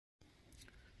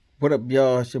What up,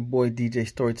 y'all? It's your boy DJ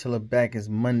Storyteller back. It's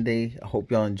Monday. I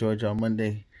hope y'all enjoyed y'all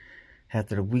Monday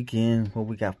after the weekend. Well,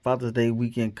 we got Father's Day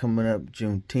weekend coming up,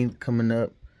 Juneteenth coming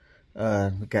up.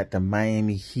 We got the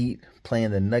Miami Heat playing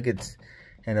the Nuggets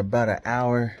in about an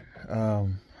hour.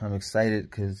 I'm excited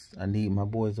because I need my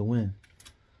boys to win.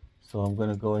 So I'm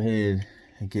going to go ahead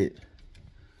and get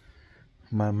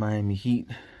my Miami Heat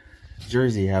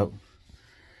jersey out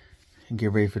and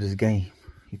get ready for this game.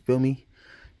 You feel me?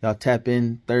 Y'all tap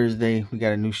in Thursday. We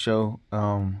got a new show.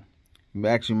 We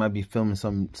actually might be filming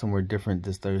somewhere different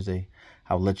this Thursday.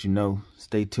 I'll let you know.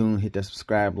 Stay tuned. Hit that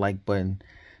subscribe, like button.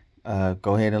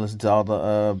 Go ahead and listen to all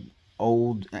the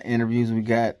old interviews we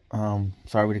got.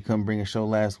 Sorry we couldn't bring a show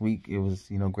last week. It was,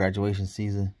 graduation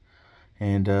season.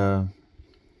 And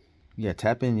yeah,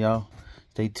 tap in, y'all.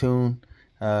 Stay tuned.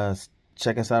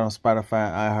 Check us out on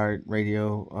Spotify,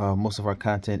 iHeartRadio. Most of our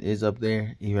content is up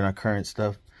there, even our current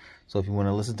stuff. So if you want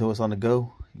to listen to us on the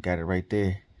go, you got it right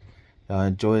there.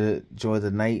 Enjoy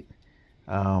the night.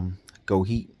 Go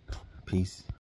Heat. Peace.